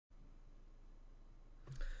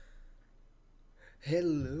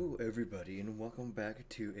Hello everybody and welcome back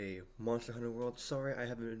to a Monster Hunter World. Sorry I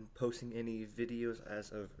haven't been posting any videos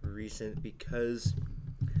as of recent because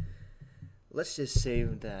let's just say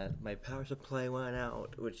that my power supply went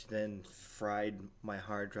out, which then fried my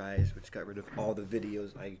hard drives, which got rid of all the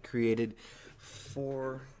videos I created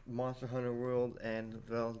for Monster Hunter World, and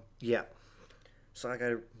well, yeah. So I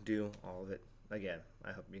gotta do all of it again.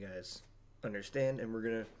 I hope you guys understand, and we're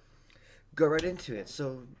gonna go right into it.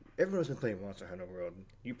 So everyone's been playing Monster Hunter World.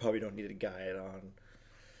 You probably don't need a guide on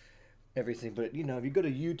everything, but if you go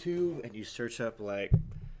to YouTube and you search up like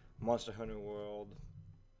Monster Hunter World,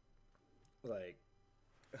 like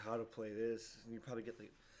how to play this, you probably get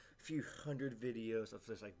like a few hundred videos of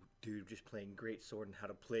this like dude just playing Great Sword and how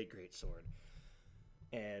to play Great Sword.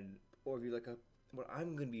 And or if you look up what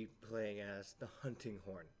I'm gonna be playing as the Hunting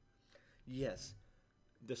Horn. Yes,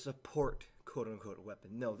 the support quote unquote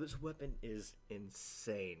weapon. No, this weapon is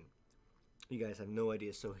insane. You guys have no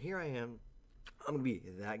idea. So here I am. I'm gonna be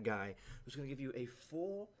that guy who's gonna give you a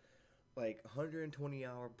full, like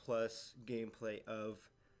 120-hour plus gameplay of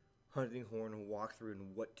Hunting Horn walkthrough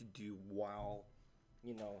and what to do while,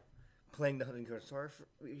 you know, playing the Hunting Horn. Sorry,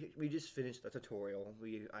 we just finished the tutorial.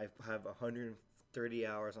 I have 130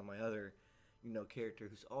 hours on my other, character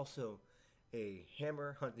who's also a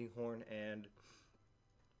hammer, hunting horn, and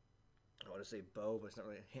I want to say bow, but it's not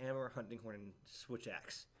really a hammer, hunting horn, and switch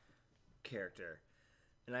axe character.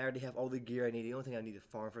 And I already have all the gear I need. The only thing I need to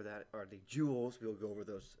farm for that are the jewels. We'll go over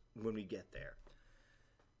those when we get there.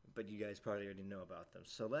 But you guys probably already know about them.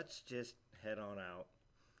 So let's just head on out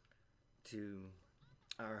to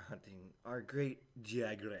our great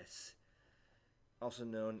Jagras, also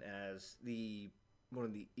known as the one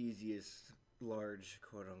of the easiest large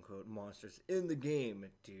quote unquote monsters in the game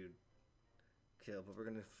to kill. But we're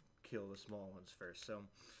gonna kill the small ones first. So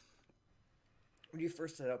when you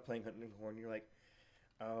first set out playing Hunting Horn, you're like,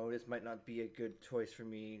 oh, this might not be a good choice for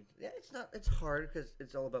me. Yeah, it's not. It's hard because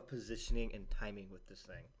it's all about positioning and timing with this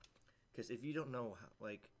thing. Because if you don't know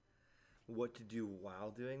like what to do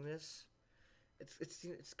while doing this,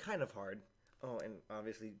 it's kind of hard. Oh, and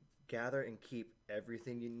obviously gather and keep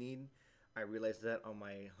everything you need. I realized that on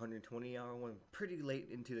my 120-hour one pretty late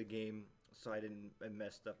into the game, so I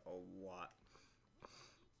messed up a lot.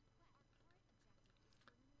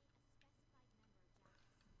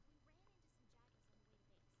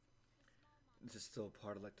 This is still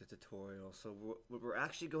part of like the tutorial. So what we're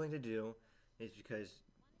actually going to do is because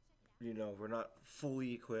we're not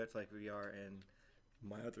fully equipped like we are in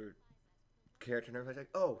my other character. And everybody's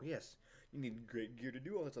like, oh yes, you need great gear to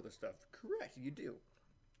do all this other stuff. Correct, you do.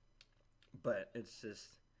 But it's just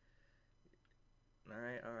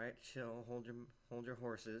all right, chill, hold your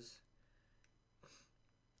horses.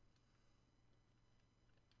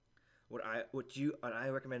 What I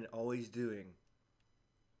recommend always doing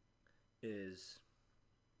is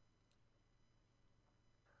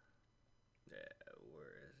where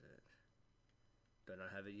is it? Do I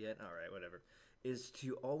not have it yet? All right, whatever. Is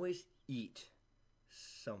to always eat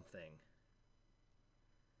something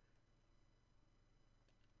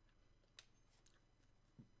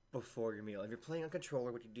before your meal. If you're playing on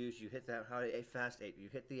controller, what you do is you hit that how a fast eight. You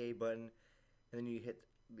hit the A button, and then you hit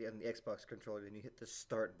on the Xbox controller. Then you hit the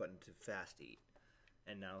start button to fast eat.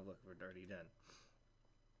 And now look, we're already done.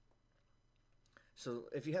 So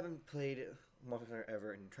if you haven't played Monster Hunter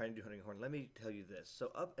ever and you're trying to do Hunting Horn, let me tell you this.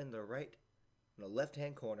 So up in the right, in the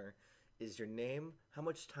left-hand corner, is your name, how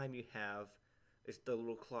much time you have. It's the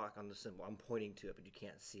little clock on the symbol. I'm pointing to it, but you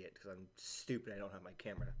can't see it because I'm stupid. I don't have my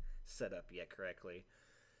camera set up yet correctly.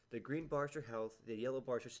 The green bar's your health, the yellow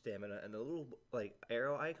bar's your stamina, and the little like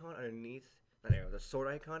arrow icon underneath, not arrow, the sword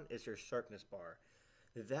icon is your sharpness bar.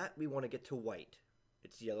 That we want to get to white.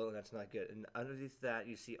 It's yellow and that's not good. And underneath that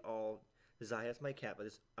you see all Zaya's my cat, but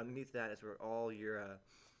underneath that is where all your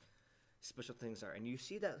special things are. And you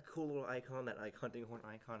see that cool little icon, that like hunting horn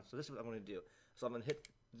icon. So this is what I'm going to do. So I'm going to hit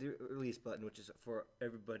the release button, which is for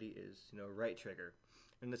everybody is right trigger,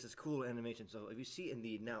 and this is cool animation. So if you see in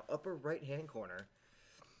the now upper right hand corner,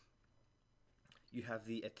 you have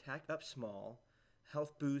the attack up small,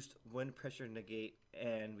 health boost, wind pressure negate,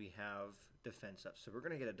 and we have defense up. So we're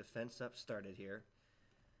going to get a defense up started here.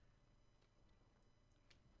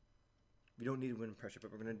 We don't need wind pressure,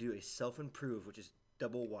 but we're going to do a self-improve, which is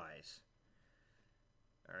double wise.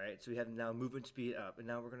 Alright, so we have now movement speed up, and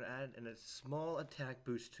now we're going to add a small attack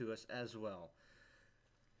boost to us as well.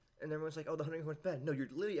 And everyone's like, oh, the Hunting Horn's bad. No, you're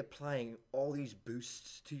literally applying all these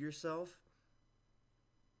boosts to yourself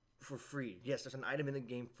for free. Yes, there's an item in the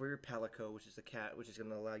game for your Palico, which is the cat, which is going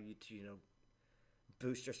to allow you to,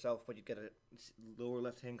 boost yourself, but you get a lower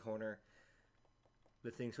left-hand corner.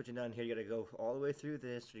 the thing switching down here, you gotta go all the way through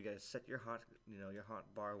this. So you gotta set your hot, your hot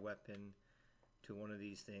bar weapon to one of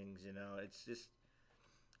these things. It's just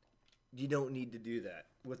you don't need to do that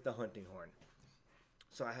with the hunting horn.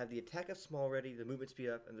 So I have the attack up small ready, the movement speed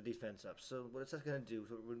up, and the defense up. So what it's gonna do,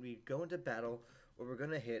 so when we go into battle, what we're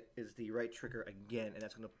gonna hit is the right trigger again, and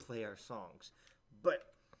that's gonna play our songs.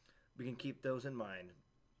 But we can keep those in mind.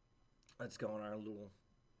 Let's go on our little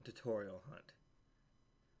tutorial hunt.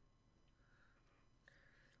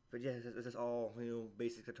 But yeah, this is all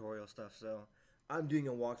basic tutorial stuff. So I'm doing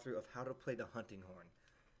a walkthrough of how to play the hunting horn.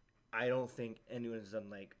 I don't think anyone's done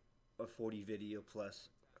like a 40 video plus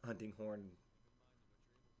hunting horn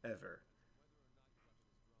ever.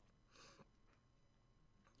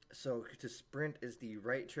 So to sprint is the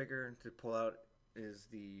right trigger. To pull out is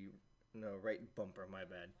the right bumper. My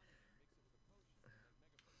bad.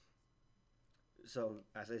 So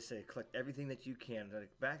as I say, collect everything that you can.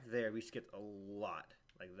 Like back there, we skipped a lot.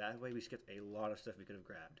 Like that way, we skipped a lot of stuff we could have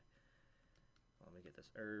grabbed. Let me get this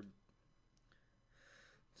herb.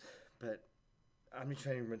 But I'm just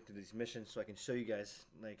trying to run through these missions so I can show you guys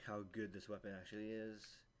like how good this weapon actually is.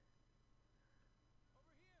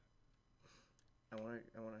 I wanna.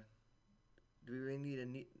 Do we really need a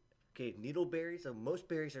okay, needle berries? So most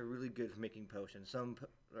berries are really good for making potions. Some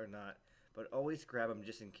are not, but always grab them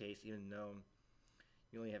just in case, even though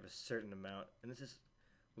you only have a certain amount. And this is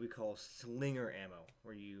what we call slinger ammo,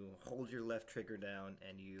 where you hold your left trigger down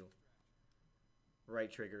and you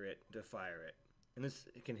right trigger it to fire it. And this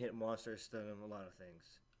it can hit monsters, stun them, a lot of things.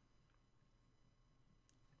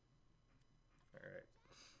 Alright.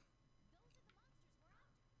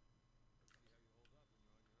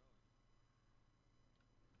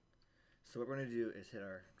 So what we're going to do is hit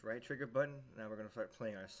our right trigger button. Now we're going to start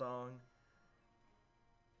playing our song.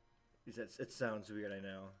 It sounds weird, I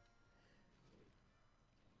know.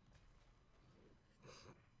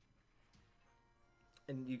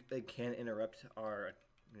 And they can interrupt our,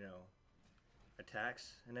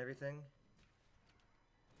 attacks and everything.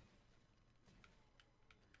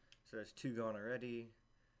 So there's 2 gone already.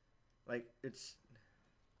 Like, it's...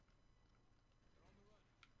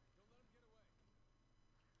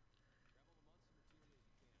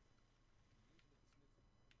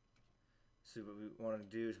 So what we want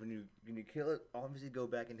to do is when you kill it, obviously go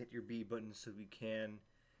back and hit your B button so we can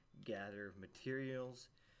gather materials.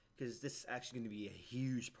 Because this is actually going to be a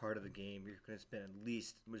huge part of the game. You're going to spend at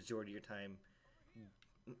least majority of your time,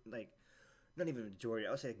 like, not even majority,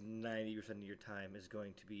 I would say like 90% of your time is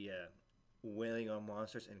going to be wailing on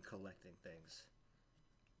monsters and collecting things.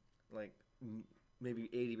 Like, maybe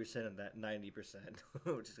 80% of that, 90%,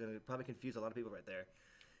 which is going to probably confuse a lot of people right there,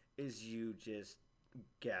 is you just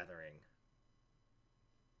gathering.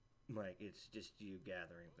 Like, it's just you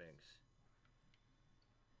gathering things.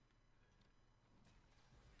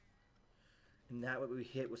 And that what we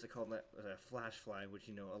hit was called a flash fly, which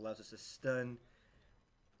allows us to stun.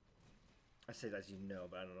 I say that as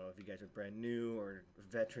but I don't know if you guys are brand new or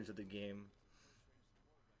veterans of the game.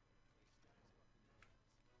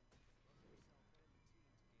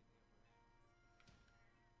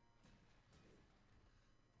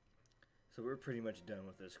 So we're pretty much done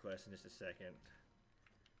with this quest in just a second.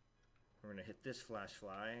 We're gonna hit this flash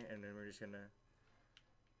fly, and then we're just gonna.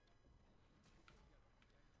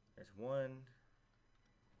 There's one.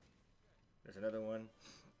 There's another one.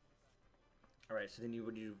 Alright, so then you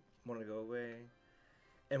want to go away.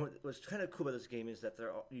 And what's kind of cool about this game is that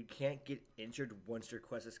you can't get injured once your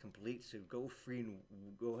quest is complete, so go free and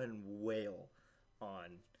go ahead and wail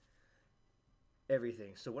on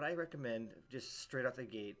everything. So what I recommend, just straight off the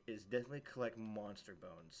gate, is definitely collect monster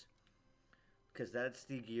bones. Because that's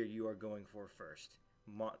the gear you are going for first.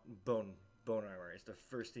 Bone armor is the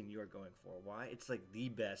first thing you are going for. Why? It's like the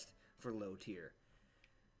best for low tier.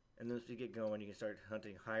 And then as you get going, you can start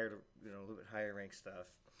hunting higher, a little bit higher rank stuff,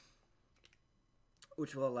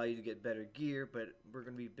 which will allow you to get better gear. But we're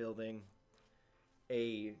going to be building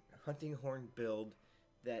a hunting horn build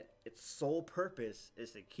that its sole purpose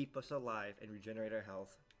is to keep us alive and regenerate our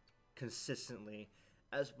health consistently,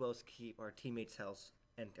 as well as keep our teammates' health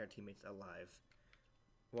and our teammates alive.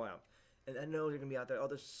 Wow. And I know you're going to be out there, oh,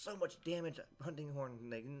 there's so much damage hunting horn.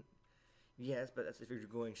 Like, yes, but that's if you're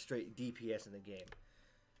going straight DPS in the game.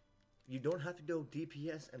 You don't have to go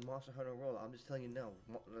DPS and Monster Hunter World. I'm just telling you no.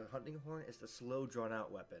 The hunting horn is the slow,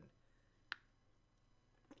 drawn-out weapon.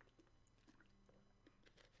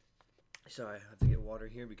 So I have to get water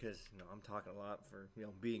here because I'm talking a lot for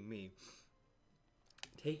being me.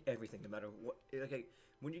 Take everything, no matter what. Okay,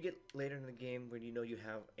 when you get later in the game, when you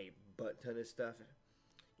have a butt ton of stuff,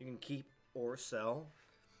 you can keep or sell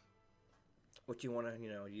what you want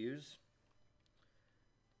to use.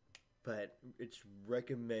 but it's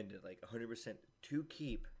recommended like 100% to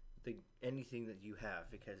keep anything that you have,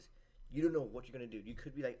 because you don't know what you're gonna do. You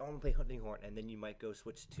could be like, oh, I'm gonna play Hunting Horn, and then you might go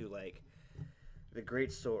switch to like the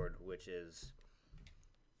Great Sword, which is,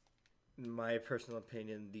 in my personal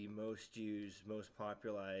opinion, the most used, most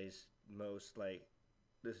popularized, most like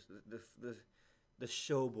the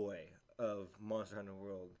show boy of Monster Hunter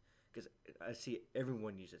World, because I see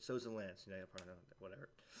everyone use it. So is the Lance, whatever.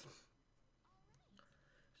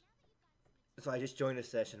 So I just joined a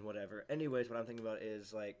session, whatever. Anyways, what I'm thinking about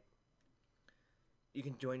is like, you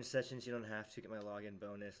can join sessions. You don't have to get my login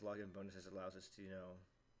bonus. Login bonuses allows us to,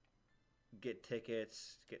 get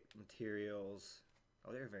tickets, get materials.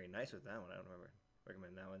 Oh, they're very nice with that one. I don't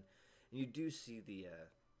recommend that one. And you do see the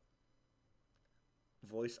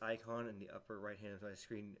voice icon in the upper right hand of my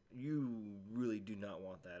screen. You really do not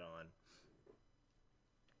want that on,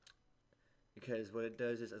 because what it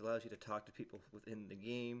does is it allows you to talk to people within the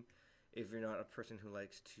game. If you're not a person who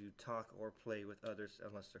likes to talk or play with others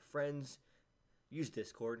unless they're friends, use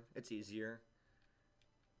Discord. It's easier.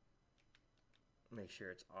 Make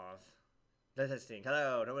sure it's off. That's testing.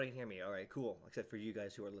 Hello, nobody can hear me. Alright, cool. Except for you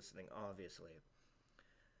guys who are listening, obviously.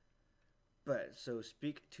 But, so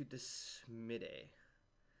speak to the Smitty.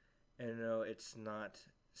 And no, it's not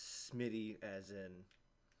Smitty as in,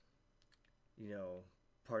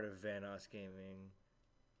 part of Vanoss Gaming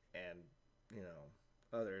and,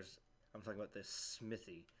 others. I'm talking about this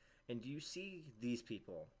Smithy. And do you see these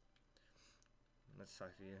people? Let's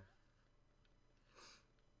talk to you.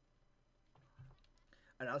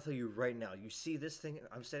 And I'll tell you right now, you see this thing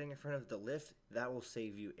I'm standing in front of, the lift? That will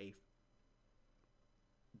save you a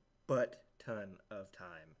butt ton of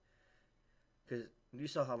time. Because you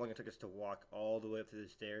saw how long it took us to walk all the way up to the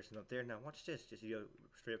stairs and up there. Now watch this. Just go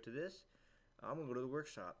straight up to this. I'm going to go to the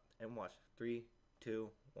workshop and watch. 3, 2,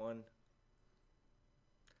 1.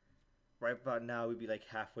 Right about now, we'd be like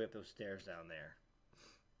halfway up those stairs down there.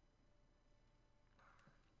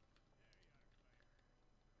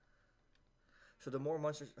 So the more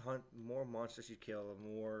monsters hunt, more monsters you kill, the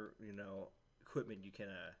more, equipment you can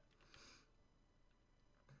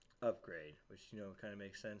upgrade, which, kind of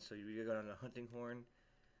makes sense. So you go on a Hunting Horn.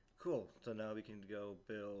 Cool. So now we can go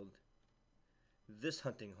build this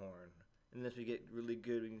Hunting Horn. And as we get really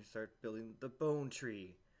good, we can start building the Bone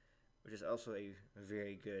Tree, which is also a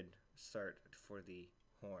very good start for the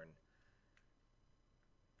horn.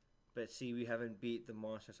 But see, we haven't beat the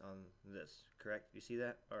monsters on this, correct? You see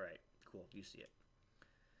that? Alright, cool, you see it.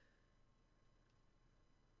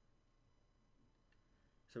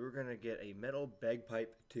 So we're gonna get a metal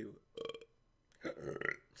bagpipe too.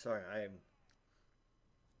 Sorry, I am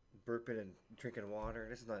burping and drinking water.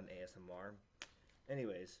 This is not an ASMR.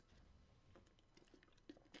 Anyways,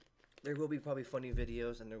 there will be probably funny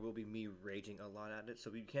videos, and there will be me raging a lot at it, so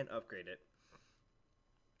we can upgrade it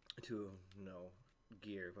to,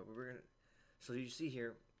 gear. But we're gonna... So you see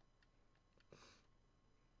here...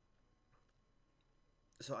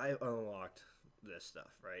 So I unlocked this stuff,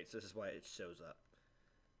 right? So this is why it shows up.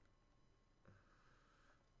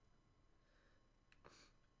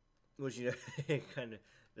 Which, it kind of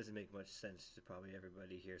doesn't make much sense to probably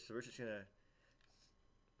everybody here. So we're just gonna...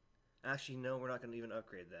 Actually, no, we're not going to even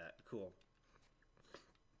upgrade that. Cool.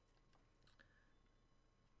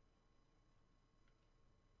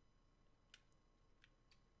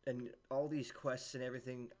 And all these quests and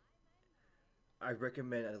everything, I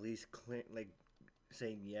recommend at least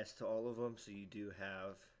saying yes to all of them, so you do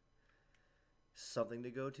have something to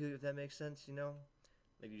go to, if that makes sense,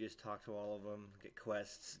 Like, you just talk to all of them, get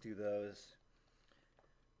quests, do those,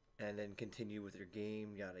 and then continue with your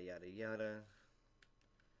game, yada, yada, yada.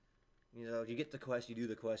 You get the quest, you do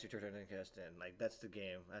the quest, you turn the quest in. Like, that's the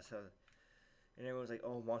game. That's how... And everyone's like,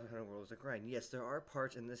 oh, Monster Hunter World is a grind. Yes, there are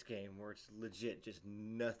parts in this game where it's legit just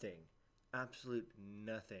nothing. Absolute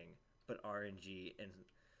nothing but RNG. And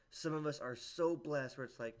some of us are so blessed where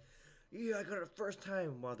it's like, yeah, I got it the first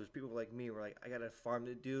time. While there's people like me where, like, I gotta farm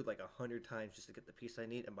the dude like 100 times just to get the piece I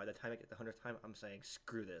need. And by the time I get the 100th time, I'm saying,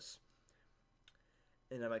 screw this.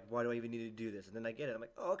 And I'm like, why do I even need to do this? And then I get it. I'm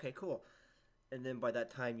like, oh, okay, cool. And then by that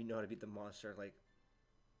time, you know how to beat the monster, like,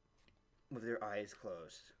 with your eyes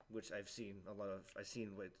closed. Which I've seen a lot of... I've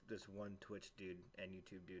seen what this one Twitch dude and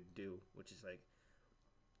YouTube dude do, which is like,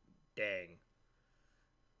 dang.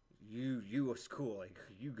 You was cool. Like,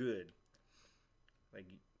 you good. Like,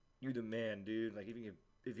 you the man, dude. Like,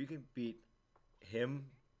 if you can beat him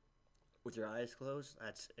with your eyes closed,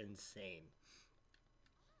 that's insane.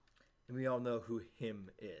 And we all know who him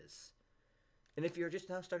is. And if you're just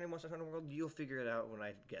now starting Monster Hunter World, you'll figure it out when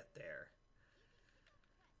I get there.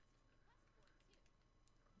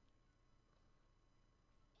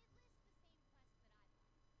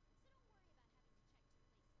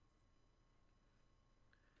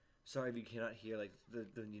 Sorry if you cannot hear like the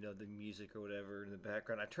you know the music or whatever in the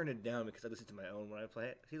background. I turn it down because I listen to my own when I play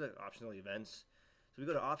it. See like optional events. So we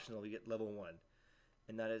go to optional, we get level 1,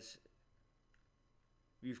 and that is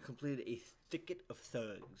we've completed a thicket of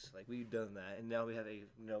thugs. Like we've done that, and now we have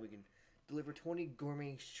we can deliver 20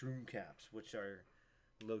 gourmet shroom caps, which are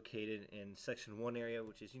located in section 1 area,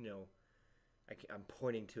 which is I'm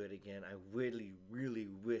pointing to it again. I really, really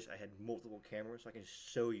wish I had multiple cameras so I can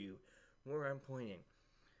show you where I'm pointing.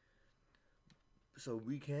 So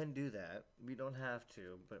we can do that. We don't have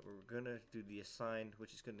to, but we're going to do the assigned,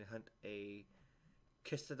 which is going to hunt a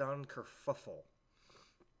Kistodon kerfuffle,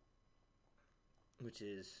 which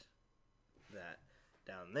is that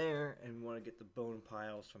down there, and we want to get the bone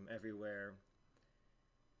piles from everywhere.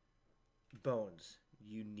 Bones.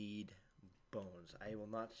 You need bones. I will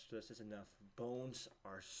not stress this enough. Bones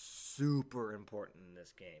are super important in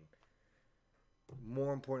this game.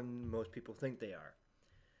 More important than most people think they are.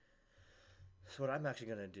 So what I'm actually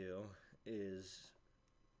going to do is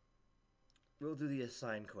we'll do the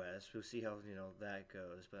assigned quest. We'll see how that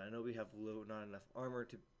goes. But I know we have not enough armor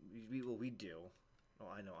to. We do. Oh,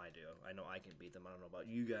 I know I do. I know I can beat them. I don't know about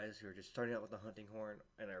you guys who are just starting out with the hunting horn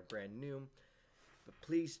and are brand new. But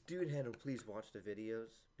please, please watch the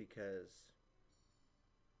videos because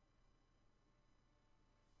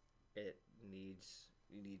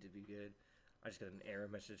you need to be good. I just got an error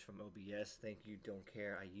message from OBS. Thank you, don't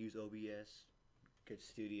care. I use OBS. Good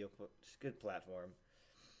studio, just good platform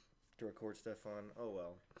to record stuff on. Oh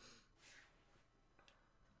well.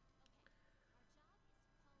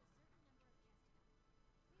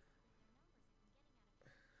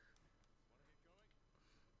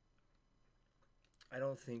 I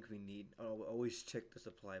don't think we need. Oh, always check the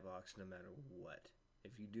supply box no matter what.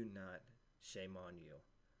 If you do not, shame on you.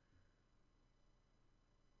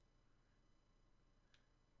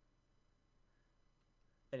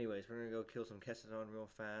 Anyways, we're gonna go kill some Kestodon real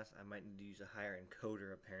fast. I might need to use a higher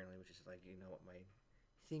encoder apparently, which is like what my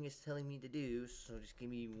thing is telling me to do. So just give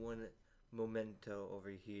me one momento over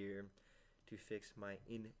here to fix my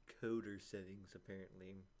encoder settings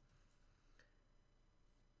apparently.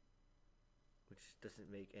 Which doesn't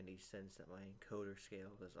make any sense that my encoder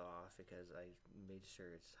scale was off because I made sure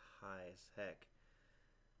it's high as heck.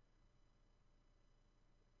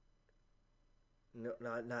 No,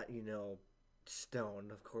 not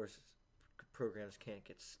stoned. Of course, programs can't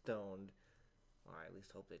get stoned. Or I at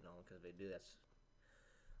least hope they don't, because if they do, that's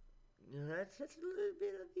that's a little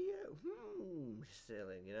bit of the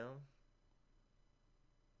silly,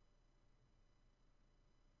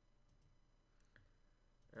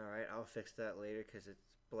 Alright, I'll fix that later because it's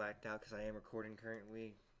blacked out because I am recording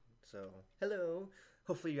currently. So, hello!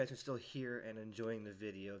 Hopefully you guys are still here and enjoying the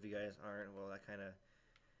video. If you guys aren't, well, that kind of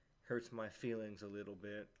hurts my feelings a little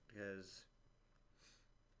bit because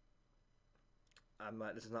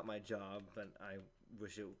this is not my job, but I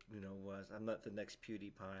wish it, was. I'm not the next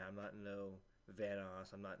PewDiePie. I'm not no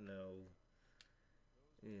Vanoss. I'm not no,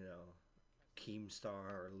 Keemstar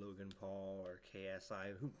or Logan Paul or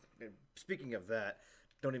KSI. Speaking of that,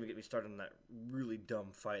 don't even get me started on that really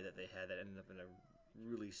dumb fight that they had that ended up in a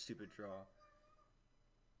really stupid draw.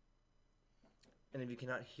 And if you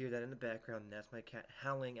cannot hear that in the background, that's my cat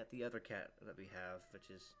howling at the other cat that we have,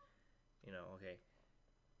 which is, okay.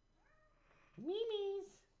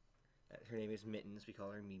 Mimi's. Her name is Mittens. We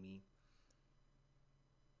call her Mimi.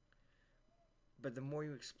 But the more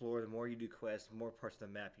you explore, the more you do quests, the more parts of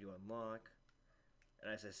the map you unlock.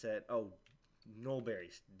 And as I said,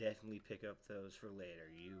 Nullberries, definitely pick up those for later.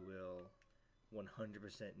 You will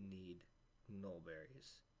 100% need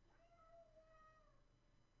Nullberries.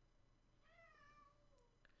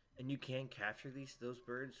 And you can capture those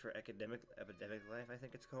birds for epidemic life, I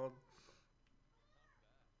think it's called.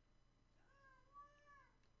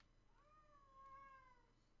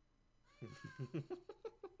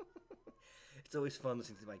 It's always fun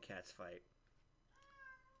listening to my cats fight.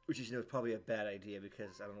 Which is probably a bad idea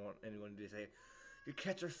because I don't want anyone to say, your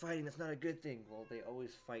cats are fighting, that's not a good thing. Well, they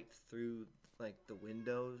always fight through like the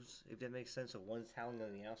windows, if that makes sense. So one's howling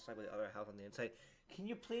on the outside but the other howls on the inside. Can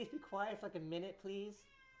you please be quiet for like a minute, please?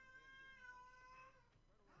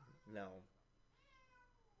 No.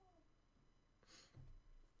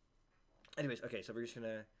 Anyways, okay, so we're just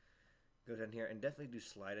gonna go down here and definitely do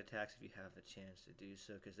slide attacks if you have the chance to do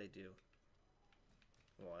so, because they do.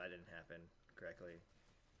 Well, that didn't happen correctly.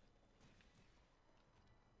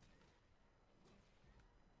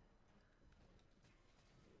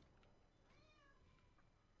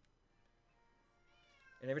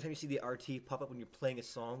 And every time you see the RT pop up when you're playing a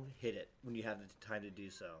song, hit it when you have the time to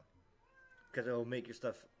do so. Because it will make your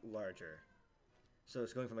stuff larger. So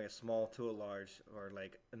it's going from like a small to a large, or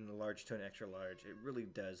like a large to an extra large. It really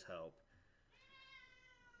does help.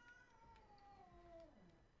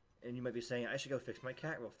 And you might be saying, I should go fix my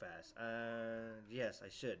cat real fast. Yes, I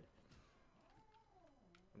should.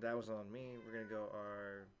 That was on me. We're gonna go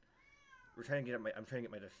our. We're trying to get my. I'm trying to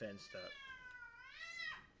get my defense up.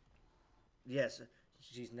 Yes,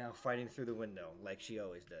 she's now fighting through the window like she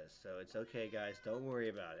always does. So it's okay, guys. Don't worry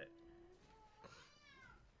about it.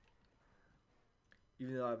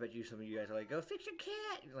 Even though I bet you some of you guys are like, go fix your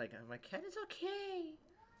cat. You're like, my cat is okay.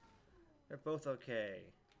 They're both okay.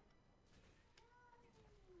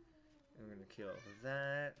 And we're gonna kill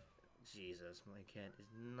that. Jesus, my cat is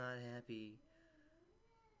not happy.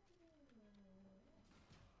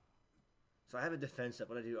 So I have a defense up.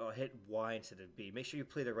 What I do, I'll hit Y instead of B. Make sure you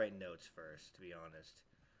play the right notes first, to be honest.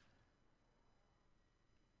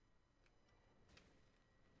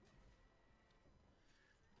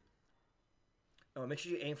 Oh, make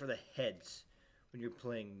sure you aim for the heads when you're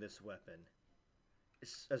playing this weapon.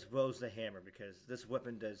 As well as the hammer, because this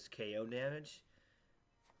weapon does KO damage.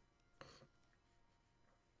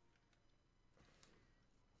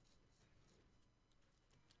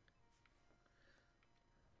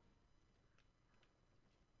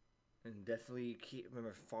 And definitely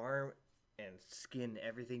remember, farm and skin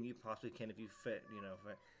everything you possibly can if you fit, you know.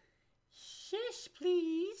 Shush,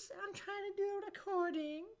 please. I'm trying to do a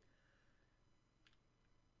recording.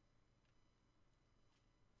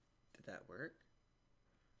 Did that work?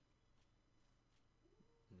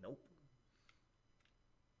 Nope.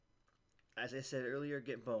 As I said earlier,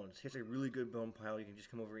 get bones. Here's a really good bone pile. You can just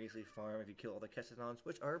come over and easily farm if you kill all the Kestodons,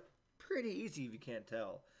 which are pretty easy if you can't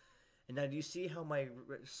tell. And now do you see how my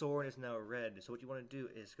sword is now red? So what you want to do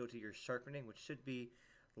is go to your sharpening, which should be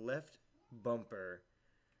left bumper,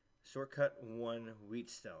 shortcut 1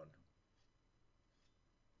 wheatstone.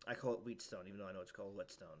 I call it wheatstone, even though I know it's called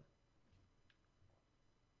whetstone.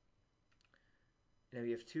 Now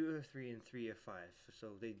we have 2 of 3 and 3 of 5. So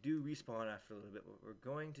they do respawn after a little bit. What we're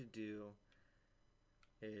going to do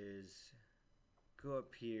is go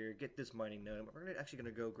up here, get this mining node. What we're actually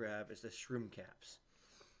going to go grab is the shroom caps.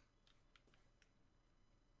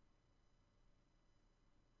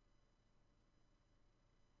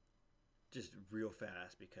 Just real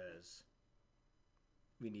fast because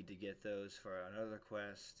we need to get those for another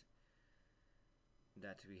quest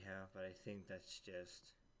that we have, but I think that's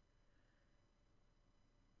just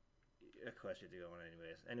a quest we have to go on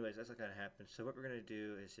anyways. That's not gonna happen. So what we're gonna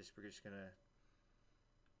do is we're just gonna,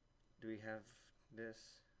 do we have this?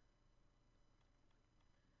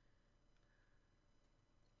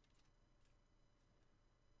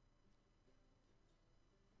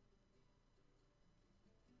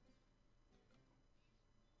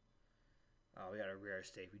 Oh, we got a rare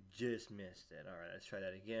steak. We just missed it. Alright, let's try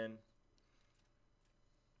that again.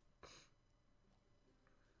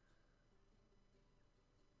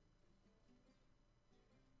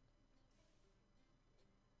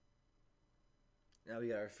 Now we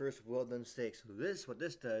got our first well done steak. So what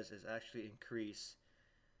this does is actually increase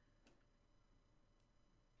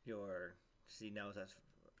your, see, now it's at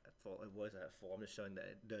full. It was at full. I'm just showing that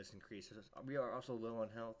it does increase. So we are also low on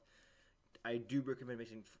health. I do recommend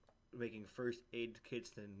making first aid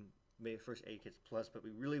kits than first aid kits plus, but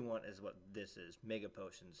we really want is what this is, mega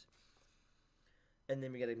potions. And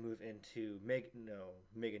then we got to move into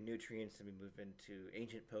mega nutrients, and we move into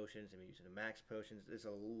ancient potions, and we use the max potions. There's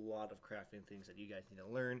a lot of crafting things that you guys need to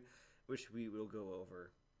learn, which we will go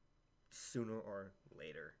over sooner or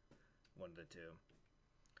later, one of the two.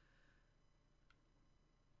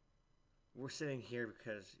 We're sitting here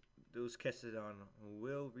because those Kestodon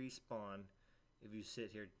will respawn if you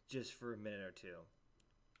sit here just for a minute or two.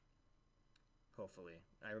 Hopefully,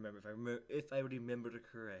 if I remembered it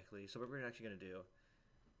correctly. So what we're actually gonna do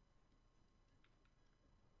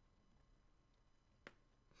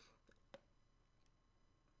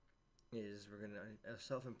is we're gonna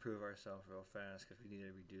self-improve ourselves real fast because we need to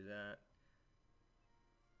redo that.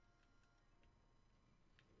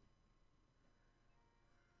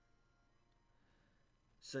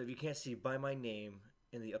 So if you can't see, by my name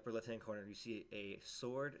in the upper left-hand corner, you see a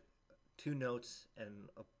sword, 2 notes, and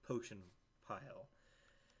a potion pile.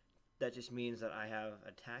 That just means that I have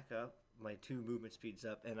attack up, my 2 movement speeds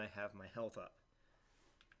up, and I have my health up.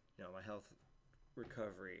 You know, my health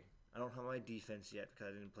recovery. I don't have my defense yet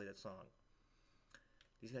because I didn't play that song.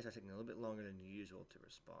 These guys are taking a little bit longer than usual to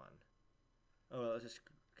respond. Oh, well, let's just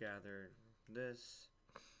gather this.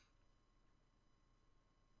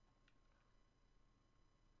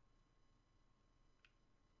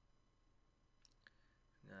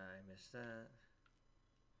 I missed that.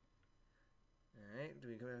 Alright,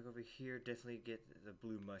 we go back over here. Definitely get the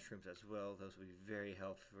blue mushrooms as well. Those will be very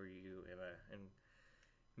helpful for you in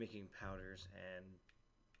making powders and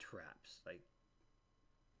traps. Like,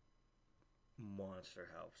 monster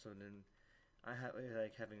help. So then I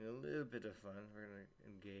like having a little bit of fun. We're gonna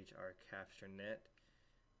engage our capture net.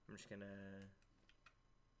 I'm just gonna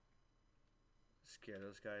scare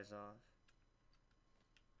those guys off.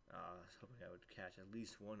 I was hoping I would catch at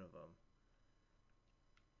least one of them.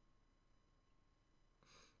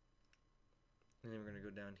 And then we're gonna go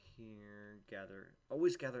down here,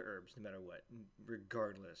 always gather herbs, no matter what,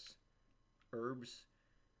 regardless. Herbs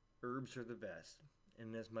are the best.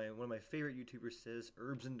 And as one of my favorite YouTubers says,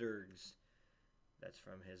 herbs and dergs. That's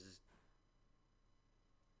from his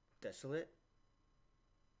Desolate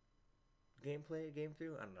game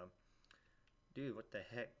through? I don't know. Dude, what the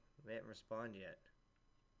heck? They haven't responded yet.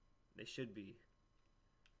 They should be.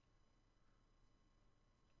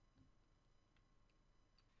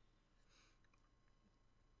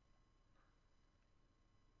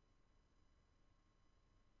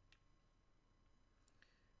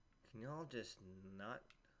 Can y'all just not?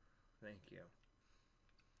 Thank you.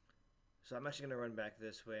 So I'm actually going to run back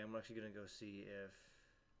this way. I'm actually going to go see if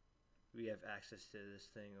we have access to this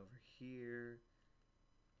thing over here.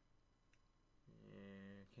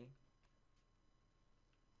 Okay.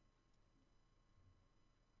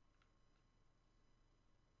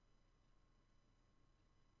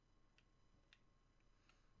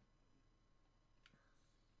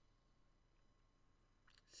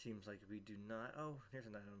 Seems like we do not. Oh, here's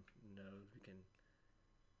an item node. We can.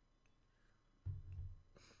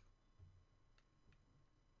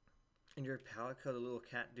 And your Palico, the little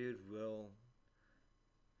cat dude, will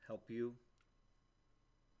help you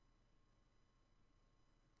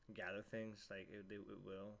gather things. Like, it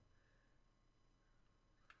will.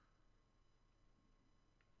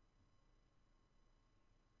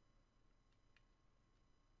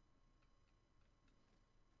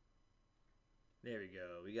 There we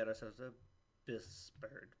go. We got ourselves a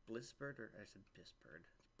Blissbird. Blissbird? Or I said Bissbird.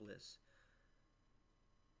 It's Bliss.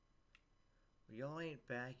 Well, y'all ain't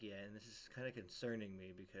back yet, and this is kind of concerning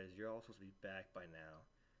me because you're all supposed to be back by now.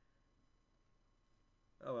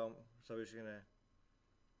 Oh well, so we're just gonna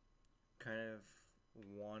kind of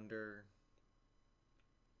wander.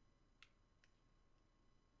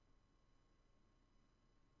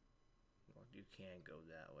 Well, you can go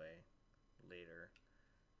that way later.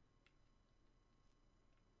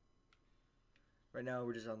 Right now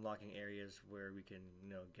we're just unlocking areas where we can,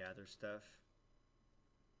 gather stuff.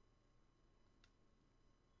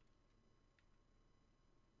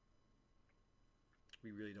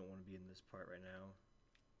 We really don't want to be in this part right now.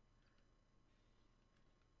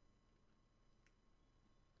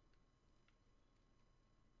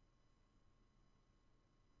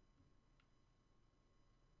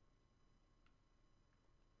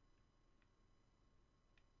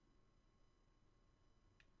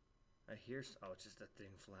 I hear, oh, it's just a thing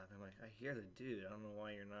flapping. I'm like, I hear the dude. I don't know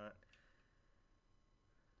why you're not.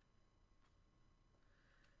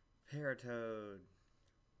 Paratoad.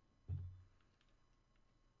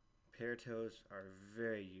 Paratoads are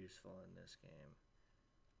very useful in this game.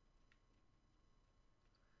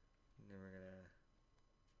 And then we're gonna.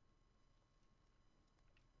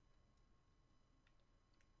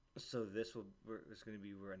 So this is going to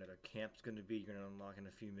be where another camp's going to be. You're going to unlock in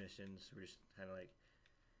a few missions. We're just kind of like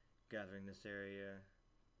gathering this area.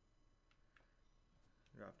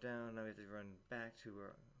 Drop down. Now we have to run back to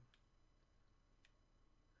our.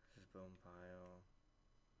 This is bone pile.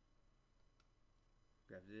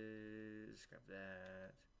 Grab this. Grab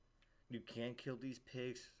that. You can kill these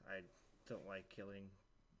pigs. I don't like killing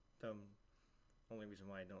them. Only reason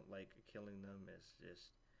why I don't like killing them is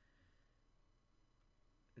just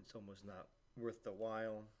it's almost not worth the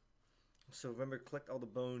while. So remember, collect all the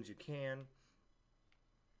bones you can.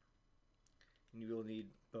 And you will need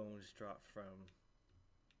bones dropped from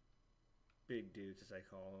big dudes, as I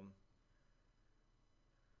call them.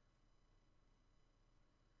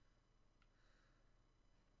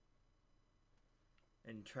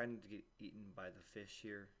 And try not to get eaten by the fish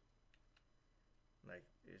here. Like,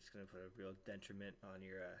 it's going to put a real detriment on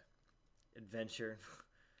your adventure.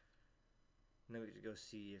 Now we get to go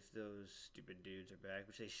see if those stupid dudes are back,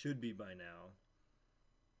 which they should be by now.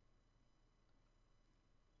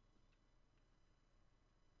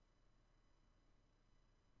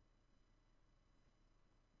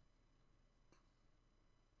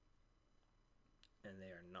 And they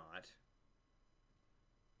are not.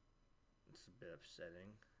 It's a bit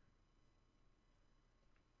upsetting.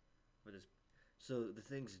 But it's, so the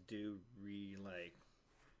things do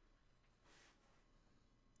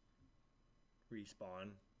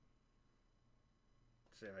respawn.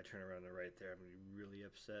 So if I turn around to right there, I'm gonna be really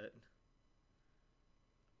upset.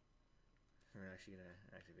 We're actually gonna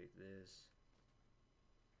activate this.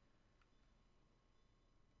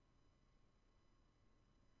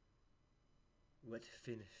 Wet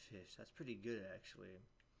fin fish. That's pretty good actually.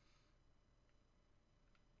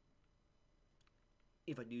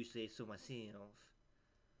 If I do say so myself.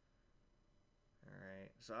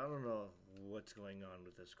 Alright, so I don't know what's going on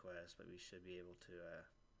with this quest, but we should be able to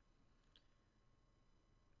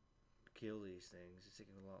kill these things. It's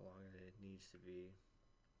taking a lot longer than it needs to be.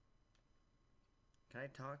 Can I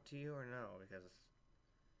talk to you or no? Because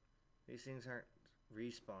these things aren't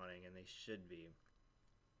respawning and they should be.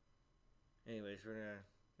 Anyways, we're gonna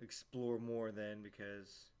explore more then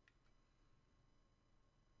because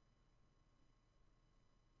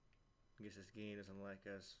I guess this game doesn't like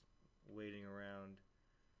us waiting around.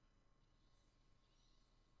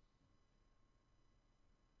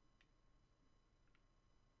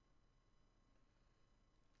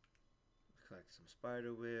 Collect some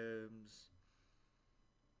spider webs.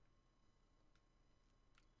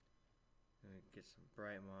 And get some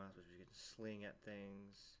bright moss, which we can sling at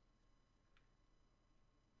things.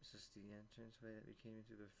 Is this the entrance way that we came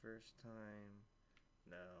into the first time?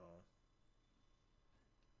 No.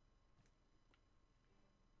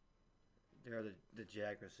 There are the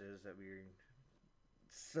Jagresses that we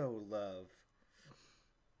so love.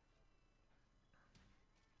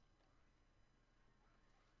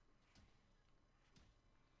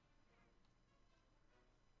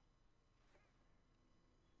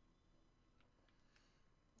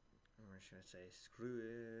 Or should I say, screw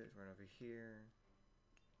it, run over here.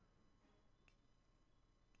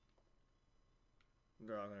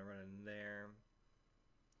 They're all gonna run in there.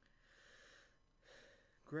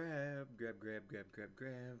 Grab.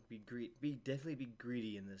 Definitely be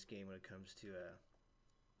greedy in this game when it comes to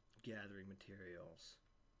gathering materials.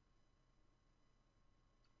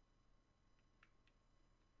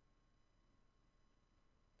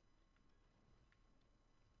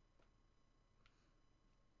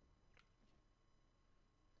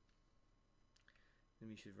 Then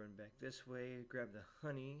we should run back this way, grab the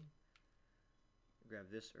honey, grab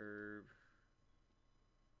this herb.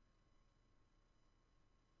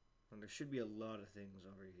 And there should be a lot of things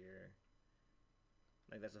over here.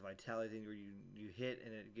 Like that's a vitality thing where you hit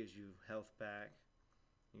and it gives you health back.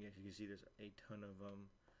 And as you can see, there's a ton of them.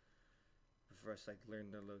 But for us, like learn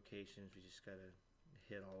their locations, we just gotta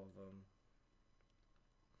hit all of them.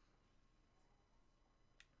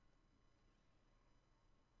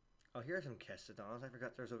 Oh, here are some Kestodons. I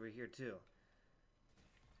forgot there's over here too.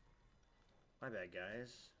 My bad,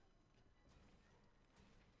 guys.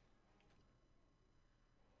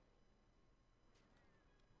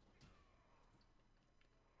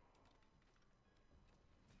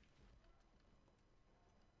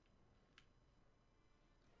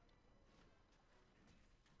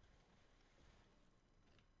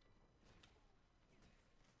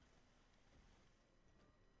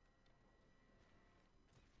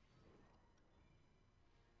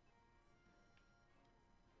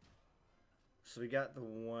 So we got the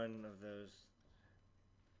one of those.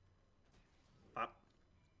 Pop.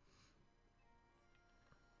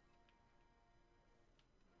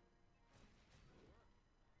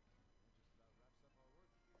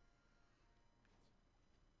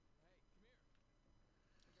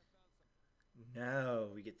 Now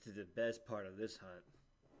we get to the best part of this hunt.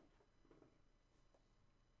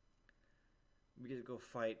 We get to go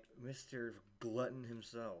fight Mr. Glutton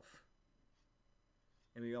himself.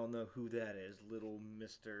 And we all know who that is. Little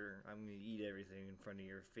Mr. I'm gonna eat everything in front of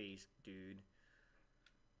your face, dude.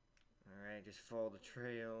 Alright, just follow the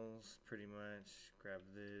trails, pretty much. Grab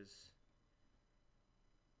this.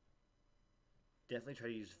 Definitely try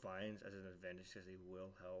to use vines as an advantage because they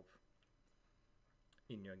will help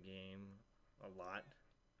in your game a lot.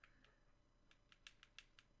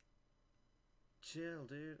 Chill,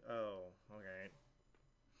 dude. Oh, okay.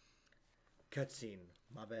 Cutscene.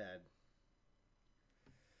 My bad.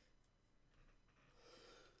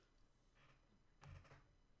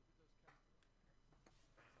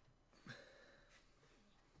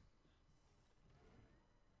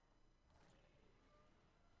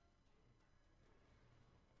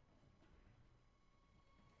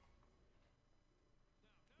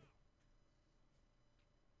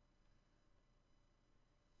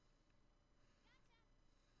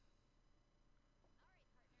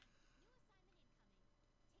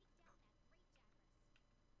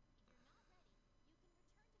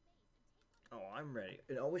 Oh, I'm ready.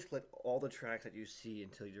 And always collect all the tracks that you see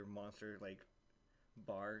until your monster, like,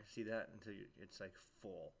 bar, see that? Until it's, like,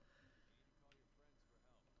 full.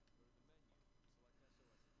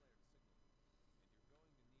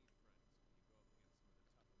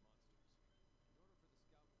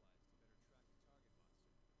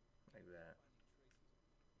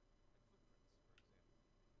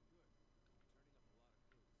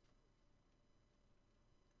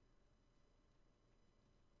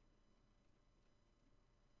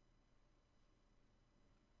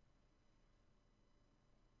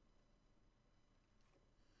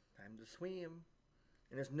 time to swim.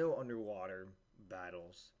 And there's no underwater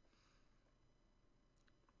battles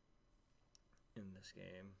in this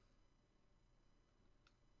game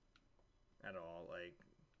at all, like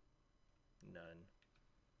none.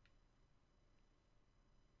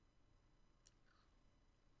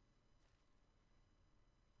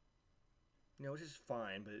 You know, which is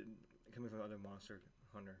fine, but coming from other Monster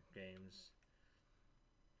Hunter games,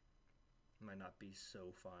 might not be so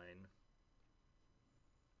fine.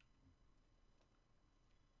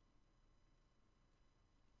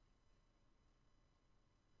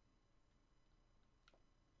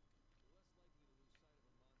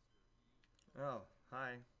 Oh,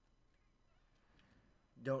 hi.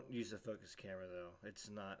 Don't use the focus camera though. It's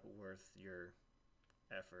not worth your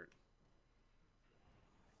effort.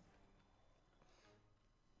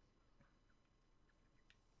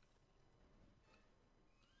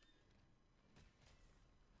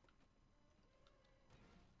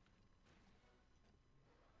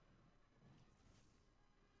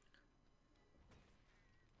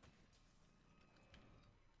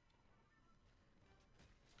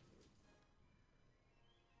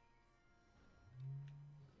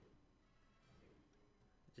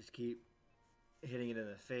 Just keep hitting it in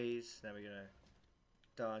the face. Now we're gonna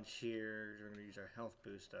dodge shears. We're gonna use our health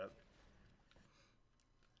boost up.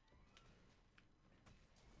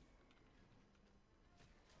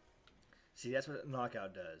 See, that's what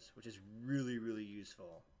knockout does, which is really, really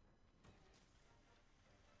useful.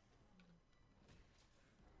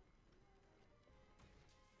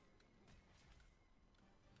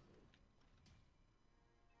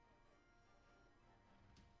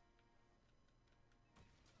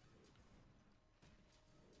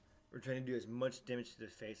 We're trying to do as much damage to the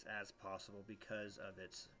face as possible because of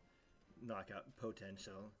its knockout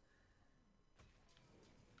potential.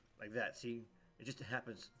 Like that, see? It just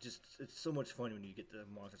happens, it's so much fun when you get the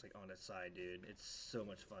monsters like on its side, dude. It's so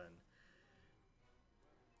much fun.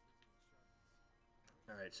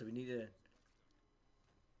 Alright, so we need to...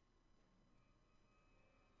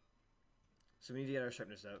 So we need to get our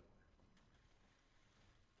sharpness up.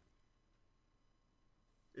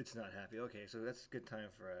 It's not happy. Okay, so that's a good time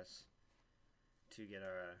for us to get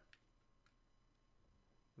our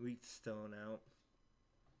wheatstone out.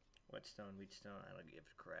 Whetstone, wheatstone, I don't give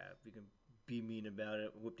a crap. You can be mean about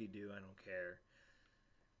it, whoop-de-doo, I don't care.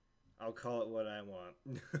 I'll call it what I want.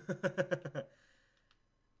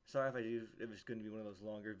 Sorry if I do, if it's going to be one of those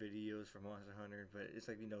longer videos for Monster Hunter, but it's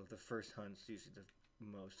like, you know, the first hunt's usually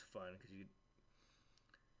the most fun, because you...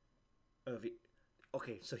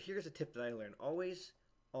 Okay, so here's a tip that I learned. Always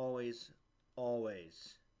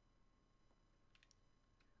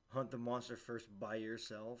hunt the monster first by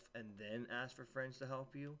yourself and then ask for friends to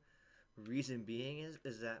help you. Reason being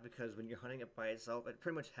is that because when you're hunting it by itself, it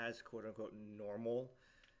pretty much has quote-unquote normal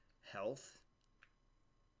health.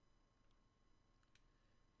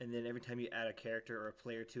 And then every time you add a character or a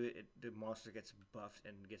player to it, the monster gets buffed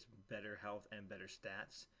and gets better health and better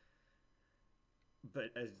stats.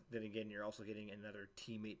 But then again, you're also getting another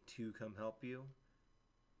teammate to come help you.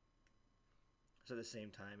 So at the same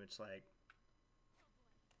time, it's like...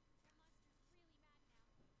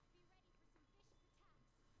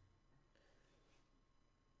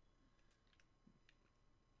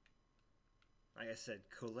 Like I said,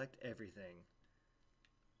 collect everything.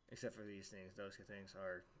 Except for these things. Those things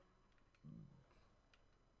are...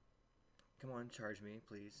 Come on, charge me,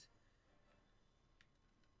 please.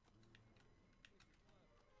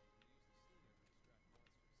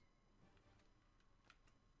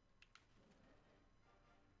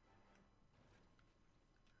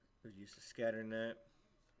 We're used to scatter net.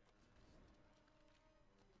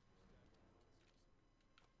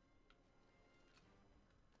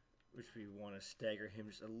 Which we want to stagger him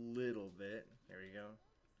just a little bit. There we go.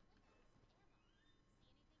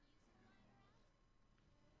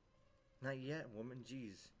 Not yet, woman.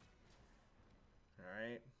 Jeez.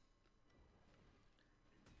 Alright.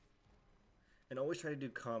 And always try to do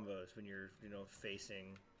combos when you're, you know,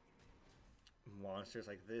 facing monsters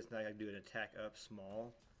like this. Now I gotta do an attack up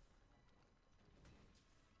small.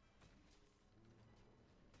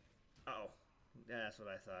 Oh. That's what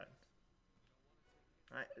I thought.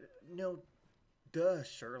 No, duh,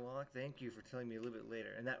 Sherlock. Thank you for telling me a little bit later.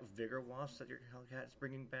 And that Vigor Wasp that your Hellcat's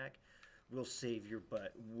bringing back will save your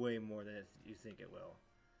butt way more than you think it will.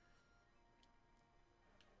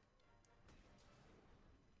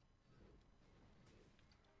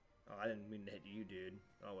 Oh, I didn't mean to hit you, dude.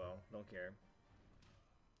 Oh well, don't care.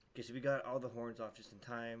 Okay, so we got all the horns off just in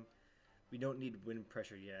time. We don't need wind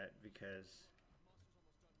pressure yet because...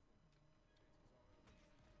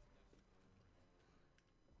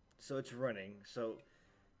 So it's running. So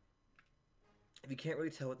if you can't really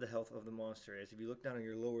tell what the health of the monster is, if you look down on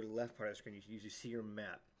your lower left part of the screen, you usually see your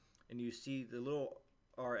map, and you see the little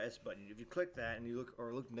RS button. If you click that and you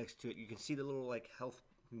look next to it, you can see the little like health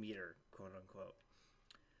meter, quote unquote,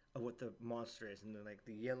 of what the monster is, and then like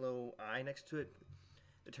the yellow eye next to it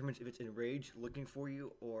determines if it's enraged, looking for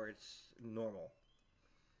you, or it's normal.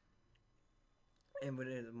 And when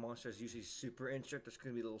the monster is usually super injured, there's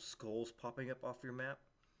going to be little skulls popping up off your map,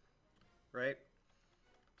 right?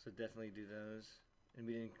 So definitely do those. And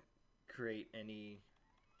we didn't create any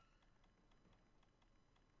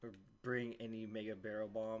or bring any mega barrel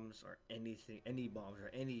bombs or anything, any bombs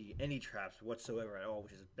or any traps whatsoever at all,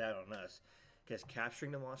 which is bad on us. Because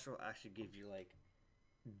capturing the monster will actually give you like,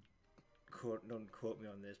 don't quote me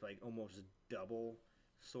on this, but like almost double,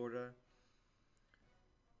 sorta,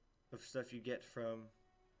 of stuff you get from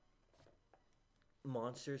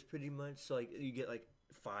monsters, pretty much. So like you get like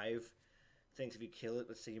 5 things if you kill it.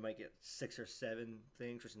 Let's say you might get 6 or 7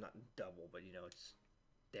 things, which is not double, but you know it's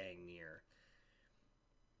dang near.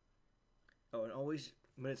 Oh, and always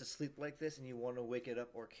when it's asleep like this and you want to wake it up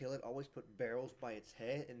or kill it, always put barrels by its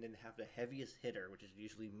head and then have the heaviest hitter, which is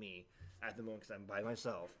usually me at the moment because I'm by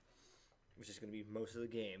myself, which is going to be most of the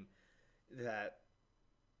game, that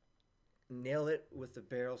nail it with the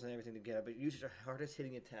barrels and everything together, but use your hardest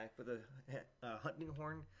hitting attack. But the hunting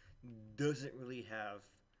horn doesn't really have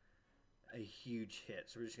a huge hit,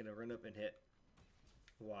 so we're just gonna run up and hit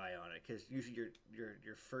Y on it because usually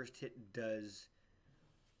your first hit does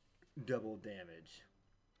double damage.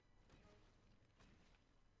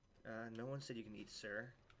 No one said you can eat,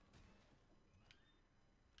 sir.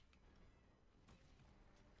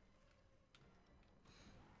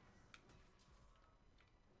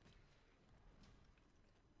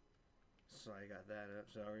 So I got that up,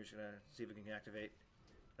 so we're just gonna see if we can activate.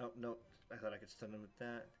 Oh, no, I thought I could stun him with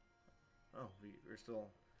that. Oh, we're still...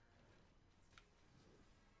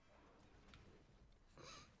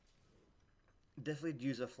 Definitely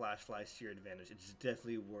use a flash flies to your advantage. It's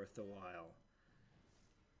definitely worth the while.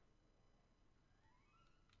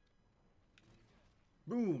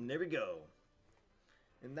 Boom, there we go.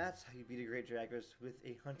 And that's how you beat a Great Draggers with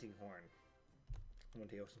a hunting horn. I'm gonna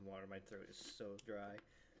take out some water, my throat is so dry.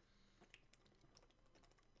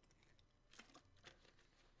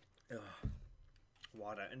 Ugh.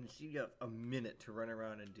 Water, and so you have a minute to run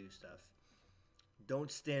around and do stuff. Don't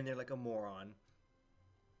stand there like a moron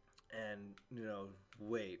and, you know,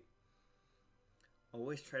 wait.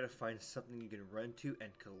 Always try to find something you can run to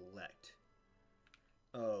and collect.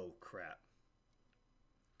 Oh, crap.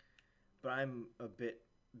 But I'm a bit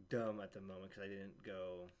dumb at the moment because I didn't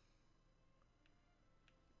go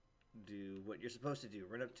do what you're supposed to do.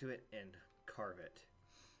 Run up to it and carve it.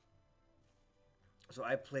 So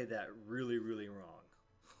I played that really, really wrong.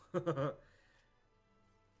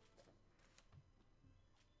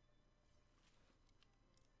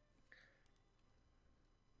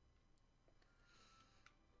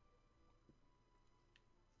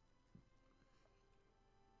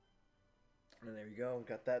 And there we go.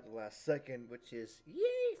 Got that the last second, which is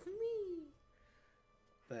yay for me.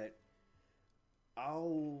 But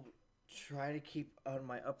I'll try to keep on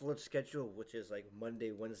my upload schedule, which is like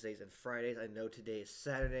Monday, Wednesdays, and Fridays. I know today is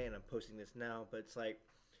Saturday and I'm posting this now, but it's like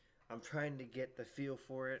I'm trying to get the feel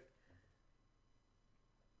for it. Let's check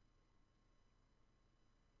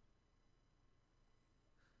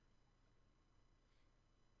it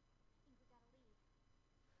out. Hey. Well, you were right. There's our mark. Something's got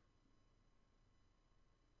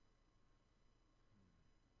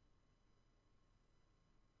him agitated. Look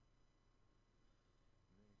over there.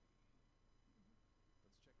 What in the heck is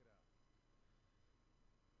that?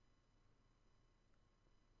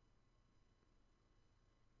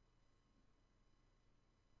 Never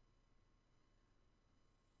seen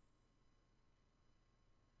anything like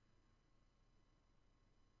it. You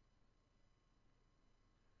think it's from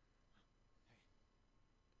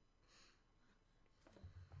Zora Magdaros? I'd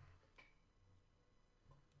like to find out.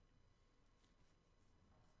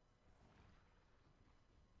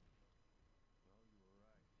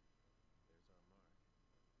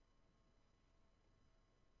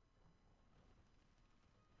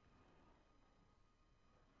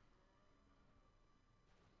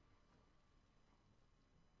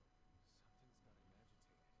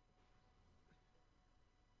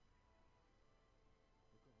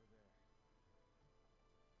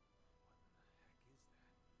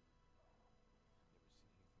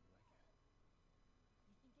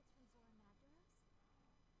 But we better report back.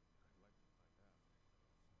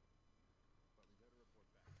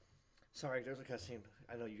 Sorry, there's a cutscene.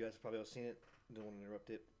 I know you guys probably have seen it. Don't want to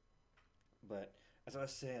interrupt it. But as I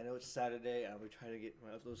was saying, I know it's Saturday. I'm trying to get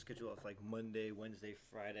my upload schedule of like Monday, Wednesday,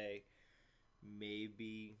 Friday.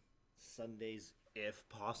 maybe Sundays if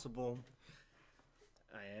possible.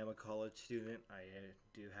 I am a college student. I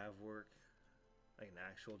do have work, like an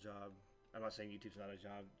actual job. I'm not saying YouTube's not a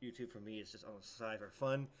job. YouTube for me is just on the side for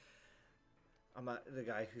fun. I'm not the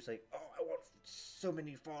guy who's like, oh, I want so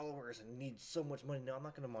many followers and need so much money. No, I'm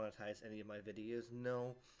not going to monetize any of my videos.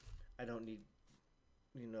 No, I don't need,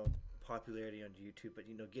 popularity on YouTube. But,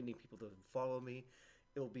 getting people to follow me,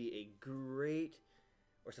 it will be a great,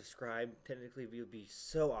 or subscribe, technically, it will be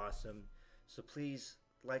so awesome. So please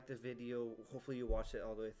like the video. Hopefully you watch it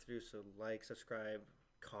all the way through. So like, subscribe,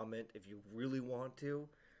 comment if you really want to.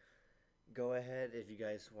 Go ahead. If you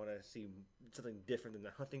guys want to see something different than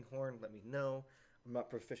the hunting horn, let me know. I'm not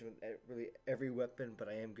proficient with really every weapon, but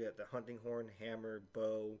I am good at the hunting horn, hammer,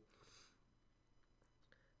 bow.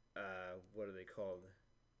 What are they called?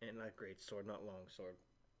 And not great sword, not long sword.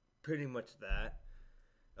 Pretty much that.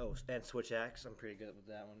 Oh, and switch axe. I'm pretty good with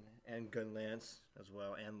that one. And gun lance as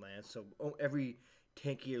well, and lance. So every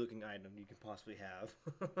tankier looking item you can possibly have.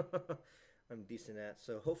 I'm decent at.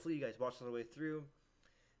 So hopefully you guys watched all the way through.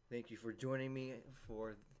 Thank you for joining me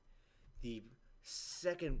for the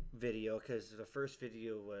second video, because the first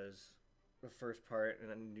video was the first part, and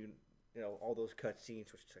then all those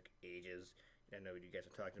cutscenes, which took ages. I know what you guys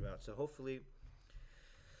are talking about. So hopefully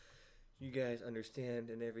you guys understand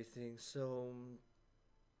and everything. So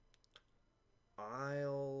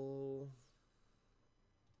I'll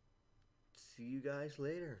see you guys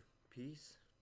later. Peace.